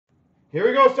Here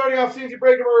we go, starting off CNC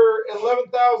break number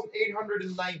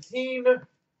 11,819. The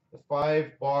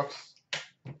 5-box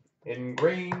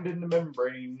Engrained in the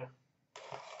membrane.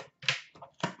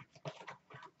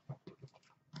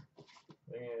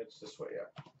 It's this way, yeah.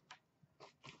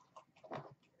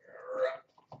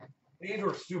 These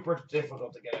were super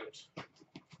difficult to get out.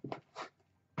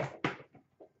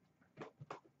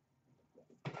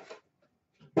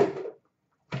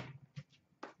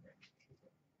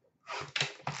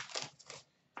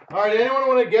 All right, anyone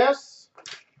want to guess?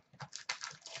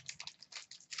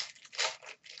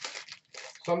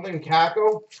 Something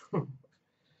Kako?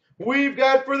 We've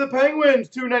got for the Penguins,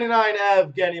 $2.99,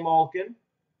 Evgeny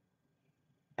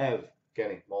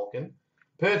Malkin.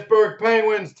 Pittsburgh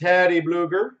Penguins, Teddy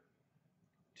Bluger,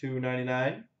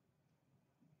 $2.99.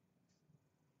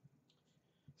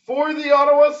 For the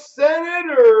Ottawa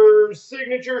Senators,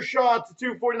 signature shots,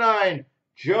 $2.49,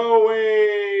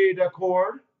 Joey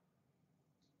Daccord.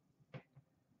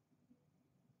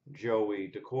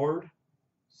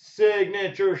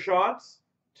 Signature shots,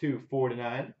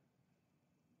 $2.49.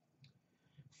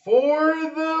 For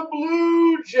the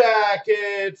Blue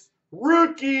Jackets,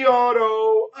 rookie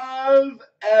auto of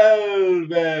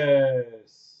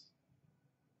Elvis.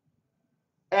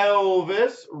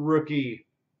 Rookie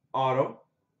auto.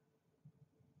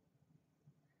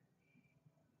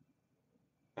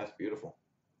 That's beautiful.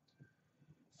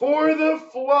 For the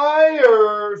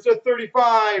Flyers, a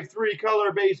 35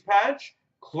 3-color base patch,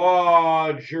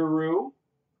 Claude Giroux.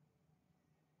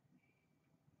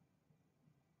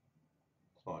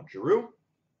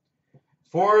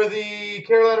 For the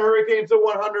Carolina Hurricanes, a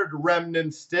 100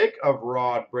 remnant stick of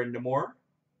Rod Brind'Amour.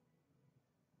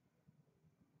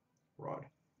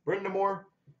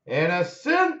 And a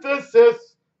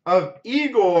synthesis of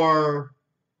Igor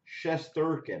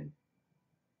Shesterkin.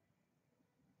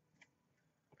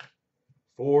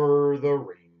 For the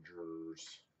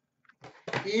Rangers,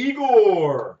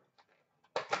 Igor.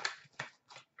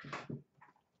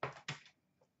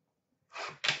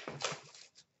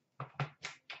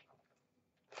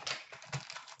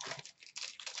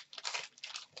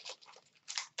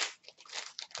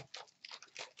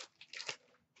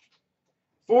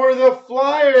 For the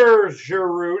Flyers,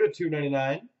 Giroux to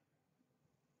 $2.99.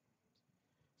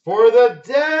 For the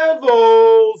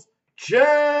Devils,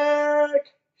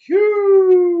 Jack Hughes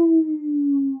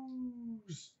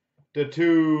to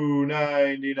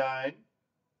 $2.99.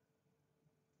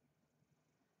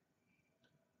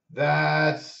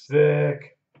 That's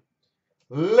sick.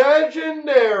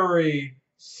 Legendary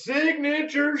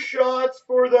signature shots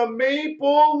for the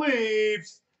Maple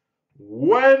Leafs,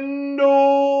 Wendell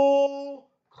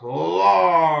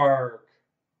Clark.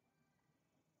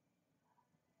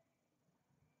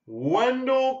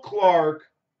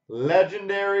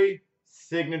 Legendary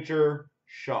signature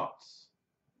shots.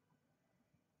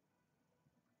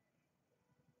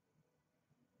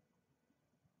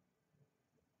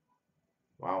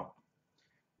 Wow.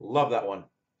 Love that one.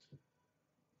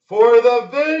 For the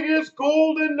Vegas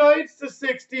Golden Knights to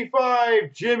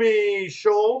 65, Jimmy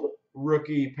Shold,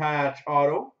 rookie patch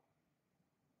auto.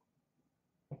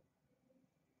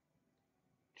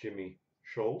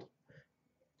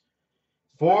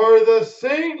 For the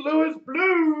St. Louis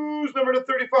Blues, number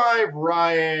 35,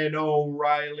 Ryan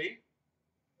O'Reilly.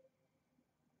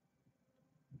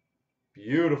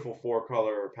 Beautiful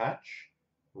 4-color patch,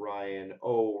 Ryan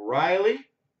O'Reilly.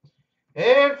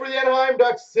 And for the Anaheim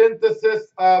Ducks,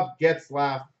 synthesis of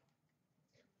Getzlaf.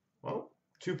 Well,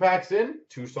 2 packs in,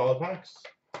 2 solid packs.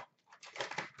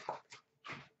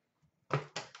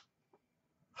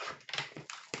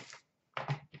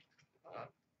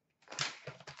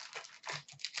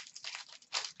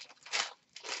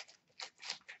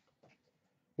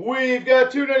 We've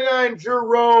got $2.99,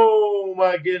 Jerome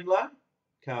Ginla,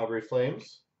 Calgary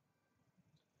Flames.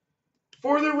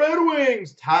 For the Red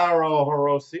Wings, Taro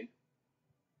Hirose.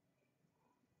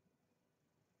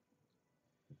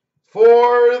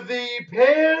 For the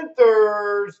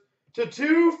Panthers, to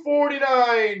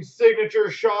 $2.49,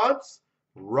 signature shots,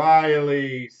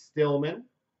 Riley Stillman.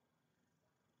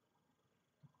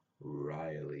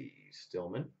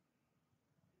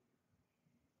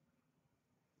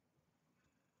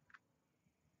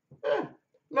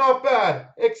 Not bad.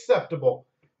 Acceptable.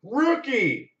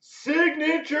 Rookie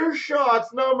signature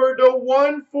shots numbered to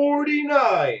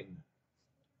 149.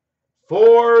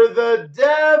 For the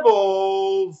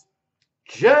Devils,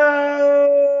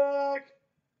 Jack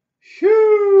Hughes.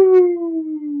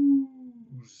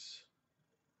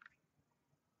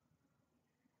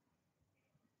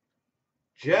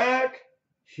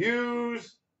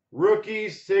 Rookie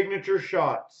signature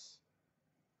shots.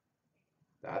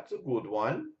 That's a good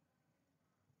one.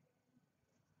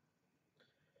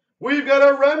 We've got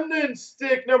a remnant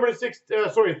stick number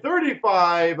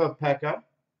 35 of Pekka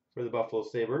for the Buffalo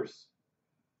Sabres.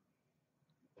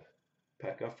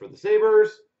 Pekka for the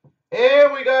Sabres.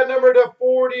 And we got number to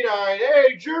 49,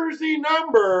 a jersey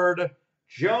numbered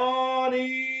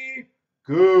Johnny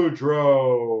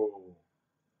Gaudreau.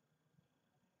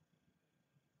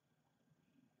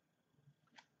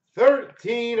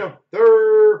 13 of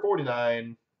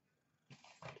 49.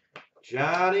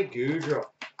 Johnny Gaudreau.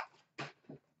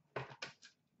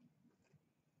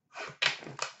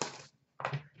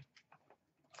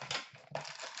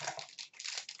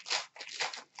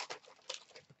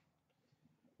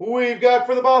 We've got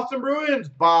for the Boston Bruins,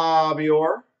 Bobby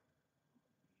Orr.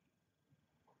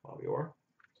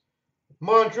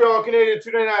 Montreal Canadiens,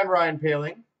 299, Ryan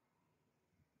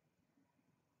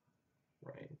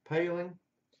Poehling.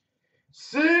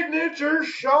 Signature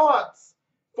shots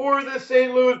for the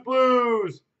St. Louis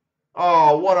Blues.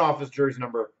 Oh, one off his jersey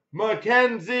number.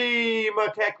 Mackenzie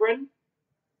McEachran.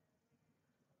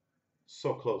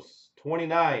 So close.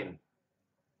 29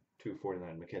 to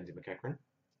 49, Mackenzie McEachran.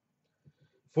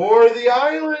 For the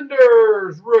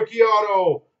Islanders, rookie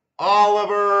auto,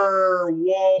 Oliver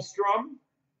Wahlstrom.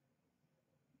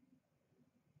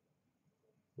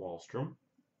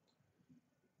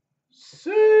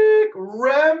 Sick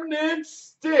remnant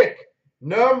stick,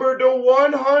 number to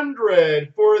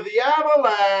 100 for the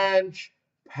Avalanche,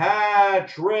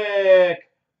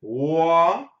 Patrick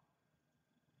Waugh.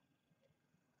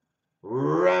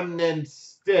 Remnant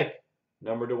stick,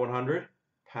 number to 100,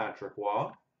 Patrick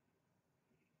Waugh.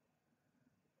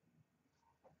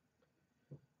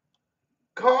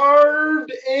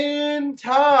 Carved in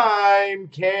time,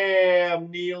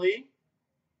 Cam Neely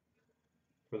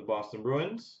for the Boston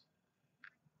Bruins.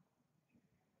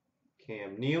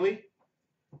 Cam Neely.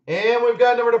 And we've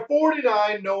got number to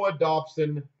 49, Noah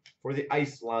Dobson for the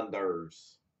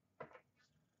Islanders.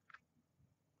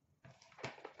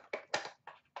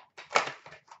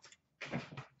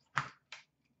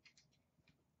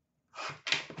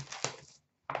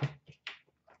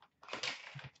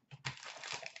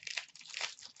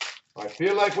 I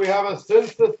feel like we have a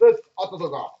synthesis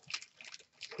autograph.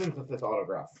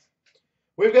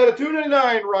 We've got a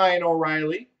 299 Ryan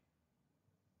O'Reilly.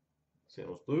 St.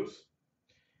 Louis Blues.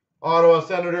 Ottawa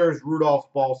Senators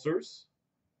Rudolph Balcers.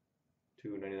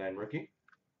 299 rookie.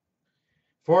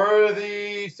 For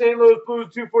the St. Louis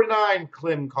Blues, 249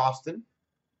 Klim Kostin.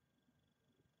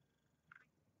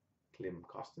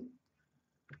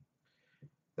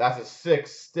 That's a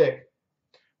 6 stick.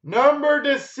 Number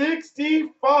to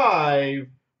 65,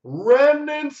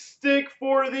 remnant stick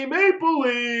for the Maple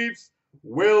Leafs,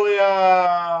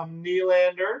 William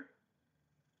Nylander.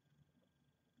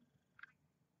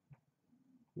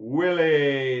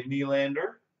 Willie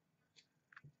Nylander.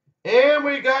 And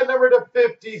we got number to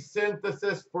 50,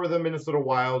 synthesis for the Minnesota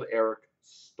Wild, Eric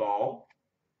Stahl.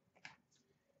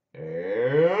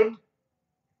 And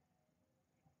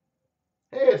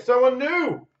hey, it's someone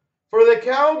new. For the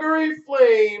Calgary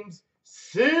Flames,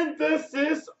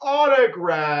 synthesis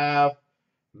autograph,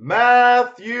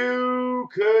 Matthew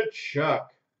Tkachuk.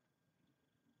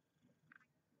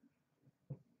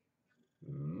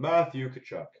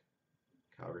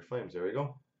 Calgary Flames, there we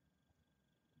go.